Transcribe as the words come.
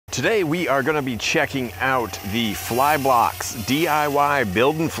Today we are going to be checking out the Flyblocks DIY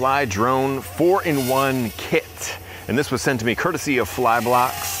Build and Fly Drone 4-in-1 kit. And this was sent to me courtesy of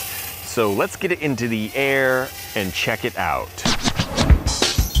Flyblocks. So let's get it into the air and check it out.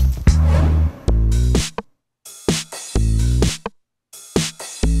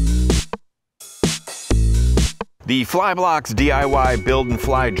 The Flyblocks DIY Build and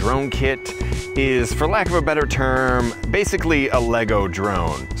Fly Drone Kit is, for lack of a better term, basically a Lego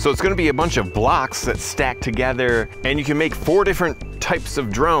drone. So it's going to be a bunch of blocks that stack together, and you can make 4 different types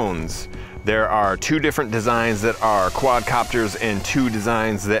of drones. There are 2 different designs that are quadcopters and 2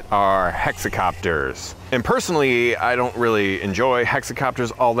 designs that are hexacopters. And personally, I don't really enjoy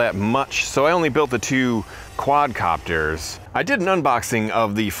hexacopters all that much, so I only built the 2 quadcopters. I did an unboxing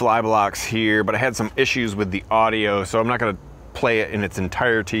of the Flyblocks here, but I had some issues with the audio, so I'm not going to play it in its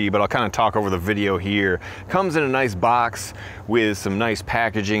entirety, but I'll kind of talk over the video here. Comes in a nice box with some nice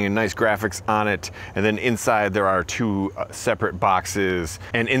packaging and nice graphics on it, and then inside there are 2 separate boxes,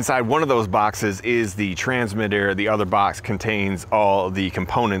 and inside one of those boxes is the transmitter. The other box contains all the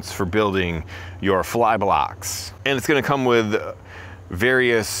components for building your Flyblocks, and it's going to come with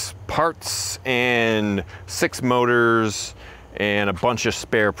various parts and 6 motors and a bunch of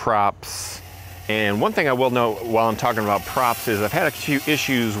spare props. And one thing I will note while I'm talking about props is I've had a few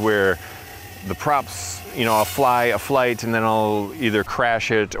issues where the props, you know, I'll fly a flight and then I'll either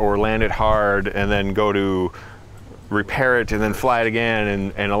crash it or land it hard and then go to repair it and then fly it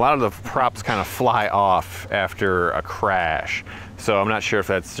again. And a lot of the props kind of fly off after a crash. So I'm not sure if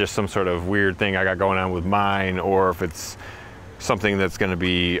that's just some sort of weird thing I got going on with mine, or if it's something that's going to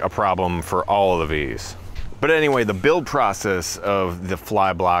be a problem for all of these. But anyway, the build process of the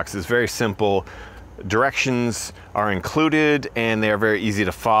Flyblocks is very simple. Directions are included and they are very easy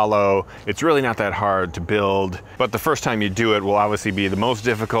to follow. It's really not that hard to build, but the first time you do it will obviously be the most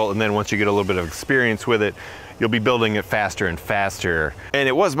difficult, and then once you get a little bit of experience with it, you'll be building it faster and faster. And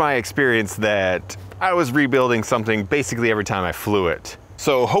it was my experience that I was rebuilding something basically every time I flew it.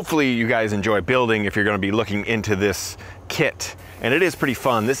 So hopefully you guys enjoy building if you're going to be looking into this kit. And it is pretty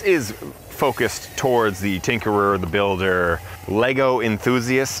fun. This is focused towards the tinkerer, the builder, Lego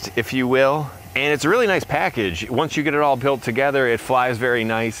enthusiast, if you will. And it's a really nice package. Once you get it all built together, it flies very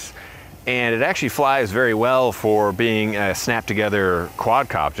nice. And it actually flies very well for being a snap-together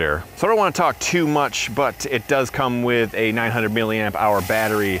quadcopter. So I don't want to talk too much, but it does come with a 900 milliamp hour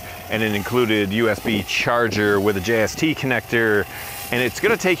battery and an included USB charger with a JST connector. And it's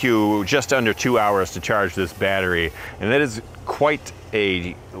going to take you just under 2 hours to charge this battery. And that is quite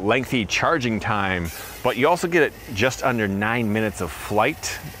a lengthy charging time, but you also get it just under 9 minutes of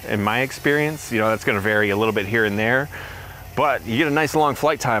flight, in my experience. You know, that's going to vary a little bit here and there, but you get a nice long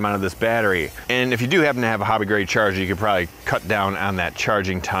flight time out of this battery. And if you do happen to have a hobby grade charger, you could probably cut down on that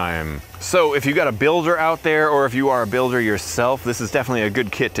charging time. So if you got a builder out there, or if you are a builder yourself, this is definitely a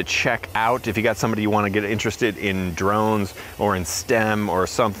good kit to check out. If you got somebody you want to get interested in drones or in STEM or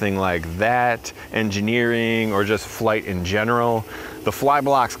something like that, engineering or just flight in general, the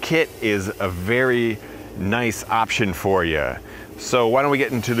Flyblocks kit is a very nice option for you. So why don't we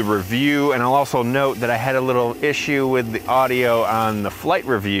get into the review, and I'll also note that I had a little issue with the audio on the flight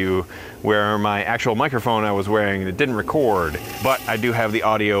review where my actual microphone I was wearing, it didn't record, but I do have the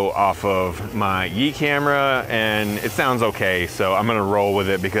audio off of my Yi camera and it sounds okay, so I'm gonna roll with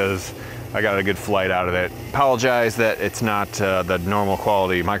it because I got a good flight out of it. Apologize that it's not the normal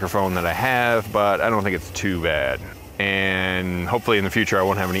quality microphone that I have, but I don't think it's too bad. And hopefully in the future I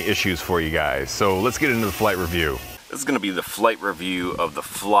won't have any issues for you guys. So let's get into the flight review. This is going to be the flight review of the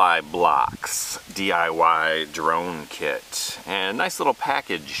Flyblocks DIY drone kit. And nice little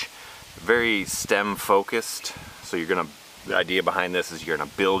package, very STEM focused. So the idea behind this is you're going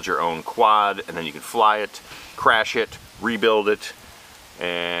to build your own quad and then you can fly it, crash it, rebuild it,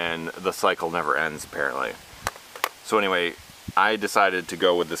 and the cycle never ends apparently. So anyway, I decided to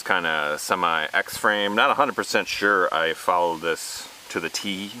go with this kind of semi-X frame. Not 100% sure I followed this to the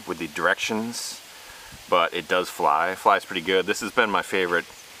T with the directions, but it does fly. It flies pretty good. This has been my favorite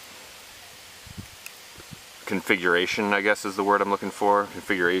configuration, I guess is the word I'm looking for.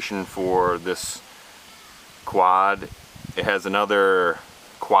 Configuration for this quad. It has another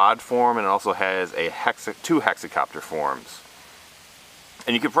quad form and it also has a 2 hexacopter forms.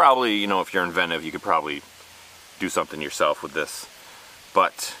 And you could probably, you know, if you're inventive, you could probably do something yourself with this.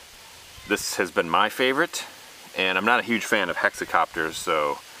 But this has been my favorite, and I'm not a huge fan of hexacopters,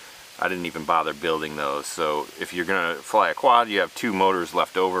 so I didn't even bother building those. So if you're gonna fly a quad, you have 2 motors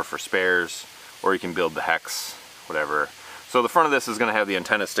left over for spares, or you can build the hex, whatever. So the front of this is gonna have the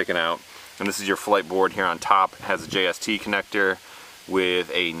antenna sticking out, and this is your flight board here on top. It has a JST connector.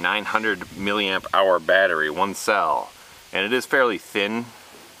 with a 900 milliamp hour battery, one cell, and it is fairly thin.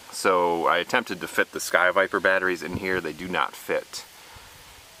 So I attempted to fit the Sky Viper batteries in here. They do not fit.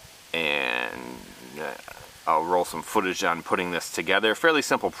 And I'll roll some footage on putting this together. Fairly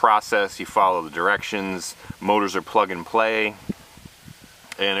simple process. You follow the directions. Motors are plug and play.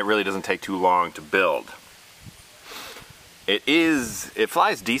 And it really doesn't take too long to build. It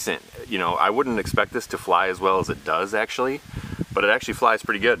flies decent. You know, I wouldn't expect this to fly as well as it does actually, but it actually flies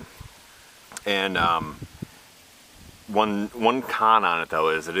pretty good. And one con on it though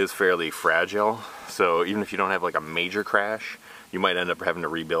is it is fairly fragile. So even if you don't have like a major crash, you might end up having to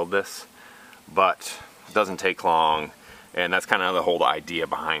rebuild this. But it doesn't take long, and that's kind of the whole idea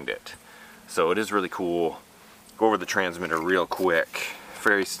behind it. So it is really cool. Go over the transmitter real quick.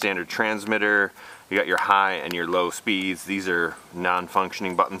 Very standard transmitter. You got your high and your low speeds. These are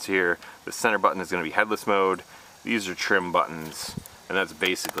non-functioning buttons here. The center button is going to be headless mode. These are trim buttons, and that's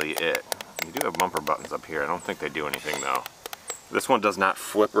basically it. You do have bumper buttons up here. I don't think they do anything though. This one does not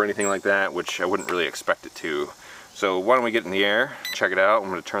flip or anything like that, which I wouldn't really expect it to. So why don't we get in the air, check it out. I'm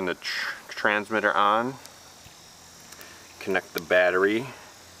going to turn the transmitter on, connect the battery,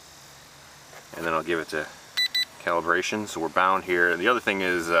 and then I'll give it to calibration. So we're bound here. And the other thing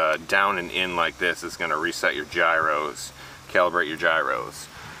is down and in like this is going to reset your gyros, calibrate your gyros.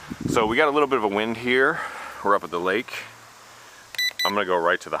 So we got a little bit of a wind here. We're up at the lake. I'm going to go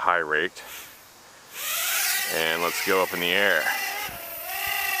right to the high rate. And let's go up in the air.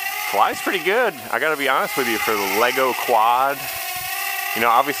 Flies pretty good. I got to be honest with you, for the Lego quad. You know,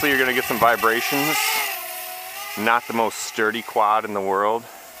 obviously you're going to get some vibrations. Not the most sturdy quad in the world.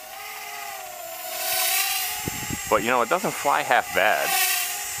 But you know, it doesn't fly half bad.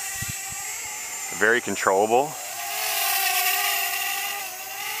 Very controllable.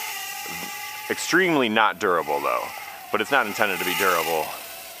 Extremely not durable though. But it's not intended to be durable.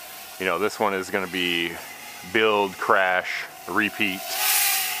 You know, this one is going to be build, crash, repeat.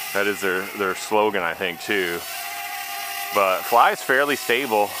 That is their slogan, I think, too. But flies fairly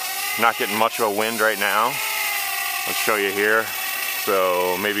stable. Not getting much of a wind right now. Let's show you here.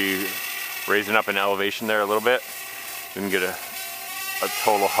 So maybe raising up in elevation there a little bit. Didn't get a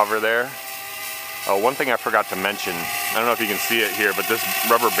total hover there. Oh, one thing I forgot to mention. I don't know if you can see it here, but this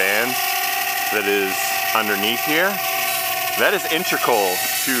rubber band that is underneath here, that is integral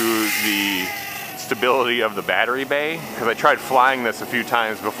to the stability of the battery bay, because I tried flying this a few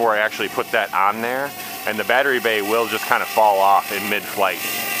times before I actually put that on there, and the battery bay will just kind of fall off in mid-flight.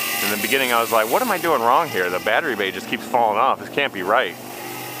 In the beginning I was like, what am I doing wrong here? The battery bay just keeps falling off. This can't be right.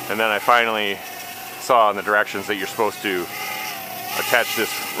 And then I finally saw in the directions that you're supposed to attach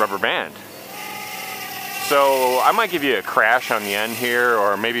this rubber band. So I might give you a crash on the end here,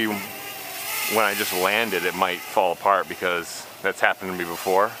 or maybe when I just landed it might fall apart, because that's happened to me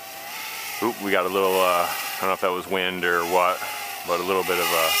before. Oop, we got a little, I don't know if that was wind or what, but a little bit of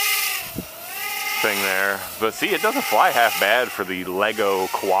a thing there. But see, it doesn't fly half bad for the Lego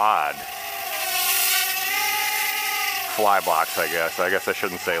quad. Fly blocks, I guess. I guess I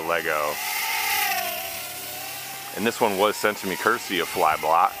shouldn't say Lego. And this one was sent to me courtesy of Fly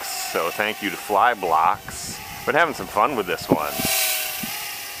Blocks, so thank you to Fly Blocks. Been having some fun with this one.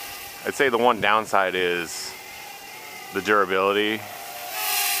 I'd say the one downside is the durability,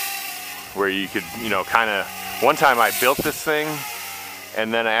 where you could, you know, kind of, one time I built this thing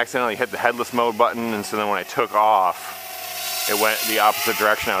and then I accidentally hit the headless mode button, and so then when I took off, it went the opposite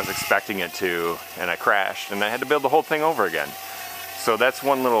direction I was expecting it to, and I crashed, and I had to build the whole thing over again. So that's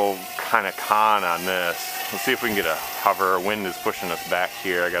one little kind of con on this. Let's see if we can get a hover. Wind is pushing us back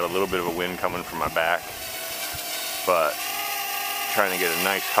here. I got a little bit of a wind coming from my back, but trying to get a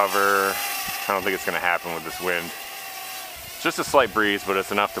nice hover. I don't think it's going to happen with this wind. It's just a slight breeze, but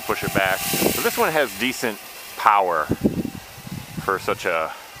it's enough to push it back. But this one has decent power for such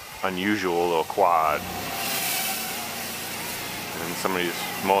a unusual little quad. And somebody's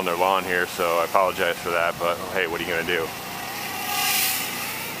mowing their lawn here, so I apologize for that, but hey, what are you going to do?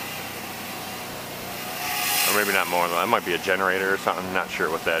 Or maybe not mowing the lawn. That might be a generator or something. I'm not sure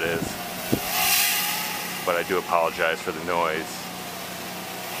what that is. But I do apologize for the noise.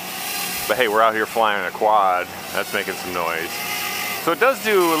 But hey, we're out here flying a quad. That's making some noise. So it does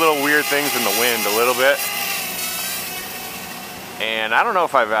do little weird things in the wind a little bit. And I don't know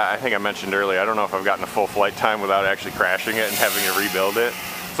if I think I mentioned earlier, I don't know if I've gotten a full flight time without actually crashing it and having to rebuild it.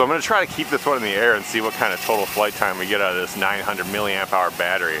 So I'm going to try to keep this one in the air and see what kind of total flight time we get out of this 900 milliamp hour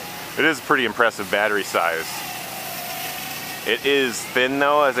battery. It is a pretty impressive battery size. It is thin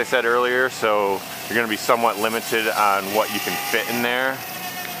though, as I said earlier, so you're going to be somewhat limited on what you can fit in there.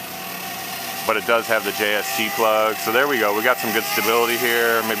 but it does have the JST plug. So there we go. We got some good stability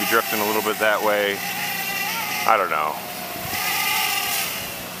here. Maybe drifting a little bit that way. I don't know.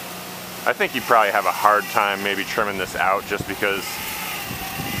 I think you'd probably have a hard time maybe trimming this out just because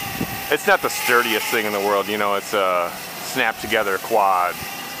it's not the sturdiest thing in the world. You know, it's a snap together quad.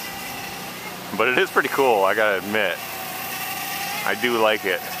 But it is pretty cool, I gotta admit. I do like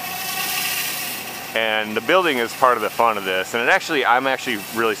it. And the building is part of the fun of this. And I'm actually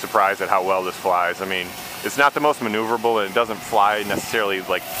really surprised at how well this flies. I mean, it's not the most maneuverable and it doesn't fly necessarily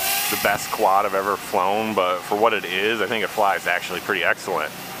like the best quad I've ever flown, but for what it is, I think it flies actually pretty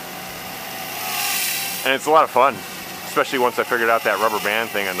excellent. And it's a lot of fun, especially once I figured out that rubber band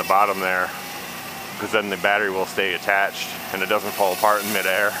thing on the bottom there, because then the battery will stay attached and it doesn't fall apart in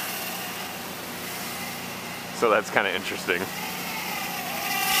midair. So that's kind of interesting.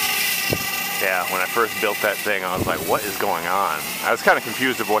 Yeah, when I first built that thing, I was like, what is going on? I was kind of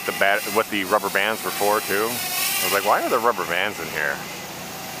confused of what the rubber bands were for too. I was like, why are there rubber bands in here?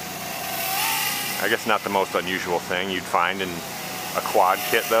 I guess not the most unusual thing you'd find in a quad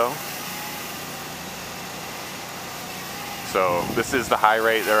kit though. So this is the high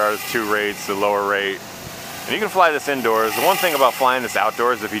rate. There are two rates, the lower rate. And you can fly this indoors. The one thing about flying this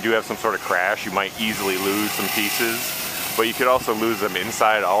outdoors, if you do have some sort of crash, you might easily lose some pieces, but you could also lose them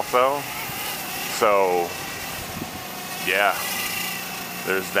inside also. So yeah,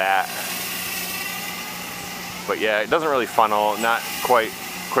 there's that. But yeah, it doesn't really funnel, not quite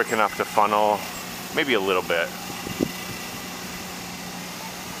quick enough to funnel, maybe a little bit.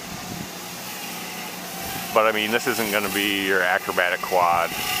 But I mean, this isn't going to be your acrobatic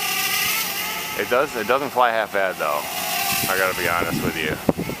quad. It doesn't fly half bad though, I gotta be honest with you.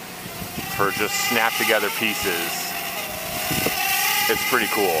 For just snap together pieces, it's pretty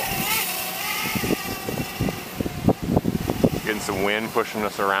cool. Getting some wind pushing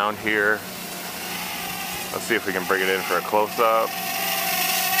us around here. Let's see if we can bring it in for a close-up.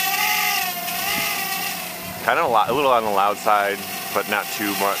 Kind of a little on the loud side, but not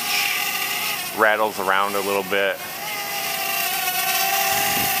too much. Rattles around a little bit.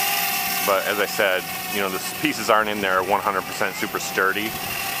 But as I said, you know, the pieces aren't in there 100% super sturdy,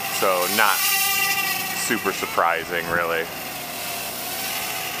 so not super surprising really.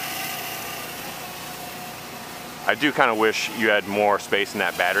 I do kind of wish you had more space in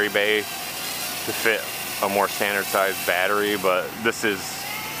that battery bay to fit a more standard sized battery, but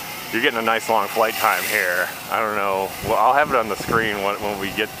you're getting a nice long flight time here. I don't know, well, I'll have it on the screen when we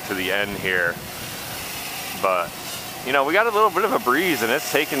get to the end here. But, you know, we got a little bit of a breeze and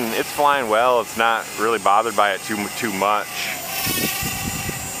it's flying well. It's not really bothered by it too much.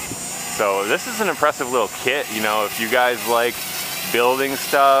 So this is an impressive little kit. You know, if you guys like building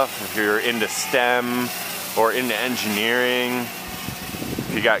stuff, if you're into STEM or into engineering,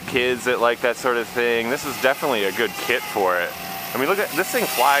 if you got kids that like that sort of thing, this is definitely a good kit for it. I mean, look at this thing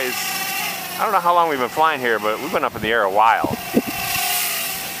flies. I don't know how long we've been flying here, but we've been up in the air a while.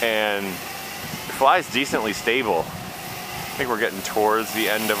 And it flies decently stable. I think we're getting towards the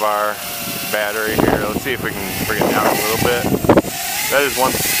end of our battery here. Let's see if we can bring it down a little bit. That is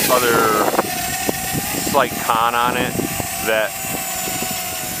one other slight con on it, that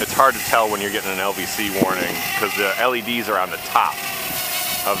it's hard to tell when you're getting an LVC warning because the LEDs are on the top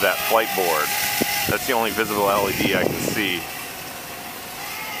of that flight board. That's the only visible LED I can see.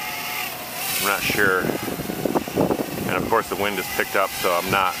 I'm not sure. And of course the wind is picked up, so I'm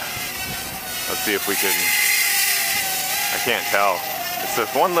not. Let's see if we can, I can't tell. It's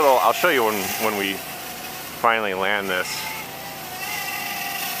this one little, I'll show you when we finally land this.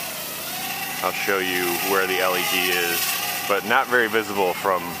 I'll show you where the LED is, but not very visible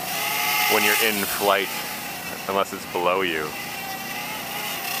from when you're in flight unless it's below you.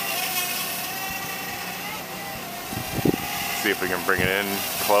 See if we can bring it in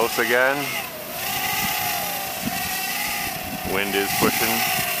close again. Wind is pushing,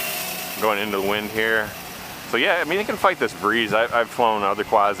 going into the wind here. So yeah, I mean, it can fight this breeze. I've flown other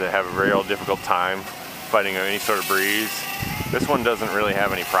quads that have a very difficult time fighting any sort of breeze. This one doesn't really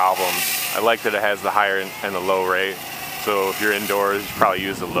have any problems. I like that it has the higher and the low rate. So if you're indoors, you probably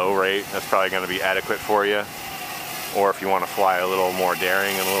use the low rate. That's probably going to be adequate for you. Or if you want to fly a little more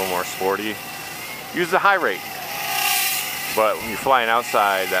daring and a little more sporty, use the high rate. But when you're flying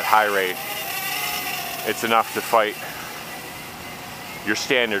outside, that high rate, it's enough to fight your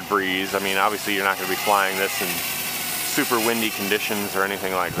standard breeze. I mean, obviously you're not going to be flying this in super windy conditions or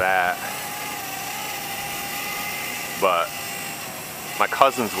anything like that. But my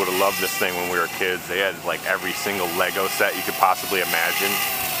cousins would have loved this thing when we were kids. They had like every single Lego set you could possibly imagine.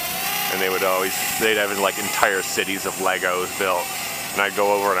 And they'd have like entire cities of Legos built. and I'd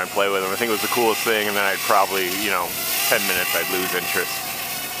go over and I'd play with them. I think it was the coolest thing, and then I'd probably, you know, 10 minutes I'd lose interest.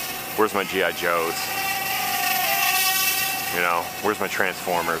 Where's my G.I. Joes? You know, where's my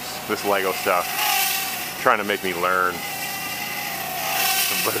Transformers? This Lego stuff, trying to make me learn.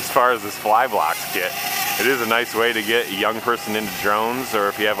 But as far as this Flyblocks kit, it is a nice way to get a young person into drones, or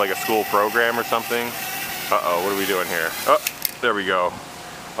if you have like a school program or something. Uh-oh, what are we doing here? Oh, there we go.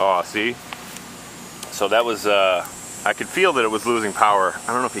 Oh, see? So that was, I could feel that it was losing power. I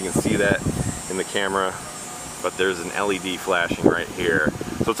don't know if you can see that in the camera, but there's an LED flashing right here.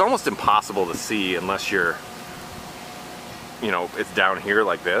 So it's almost impossible to see unless you're, you know, it's down here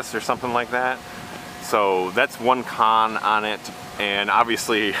like this or something like that. So that's one con on it, and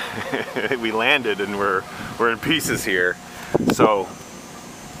obviously we landed and we're in pieces here. So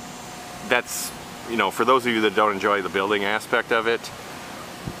that's, you know, for those of you that don't enjoy the building aspect of it,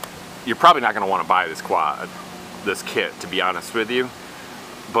 you're probably not going to want to buy this kit, to be honest with you.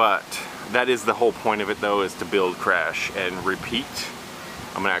 But that is the whole point of it, though, is to build, crash, and repeat.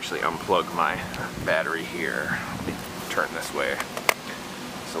 I'm going to actually unplug my battery here. Let me turn this way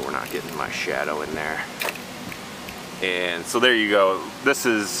so we're not getting my shadow in there. And so there you go. This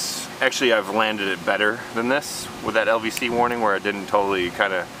is, actually I've landed it better than this with that LVC warning, where it didn't totally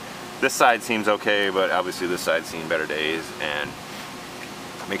kind of, this side seems okay, but obviously this side's seen better days. And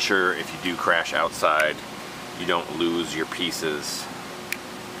make sure if you do crash outside, you don't lose your pieces.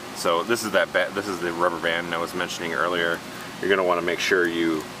 So this is this is the rubber band I was mentioning earlier. You're going to want to make sure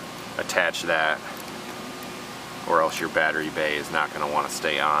you attach that, or else your battery bay is not going to want to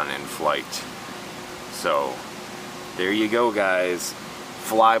stay on in flight. So there you go, guys.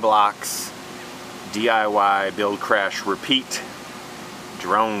 Flyblocks DIY build, crash, repeat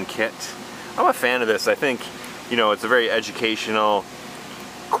drone kit. I'm a fan of this. I think, you know, it's a very educational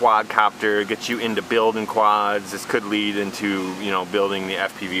quadcopter, gets you into building quads. This could lead into, you know, building the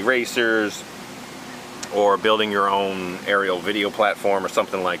FPV racers, or building your own aerial video platform or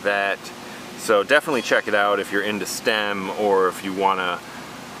something like that. So definitely check it out if you're into STEM, or if you want to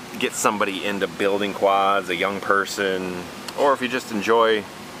get somebody into building quads, a young person, or if you just enjoy,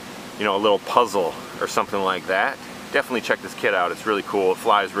 you know, a little puzzle or something like that. Definitely check this kit out. It's really cool. It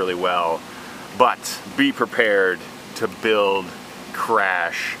flies really well. But be prepared to build,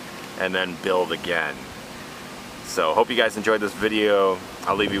 crash, and then build again. So hope you guys enjoyed this video.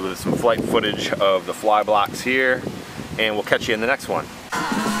 I'll leave you with some flight footage of the Flyblocks here, and we'll catch you in the next one.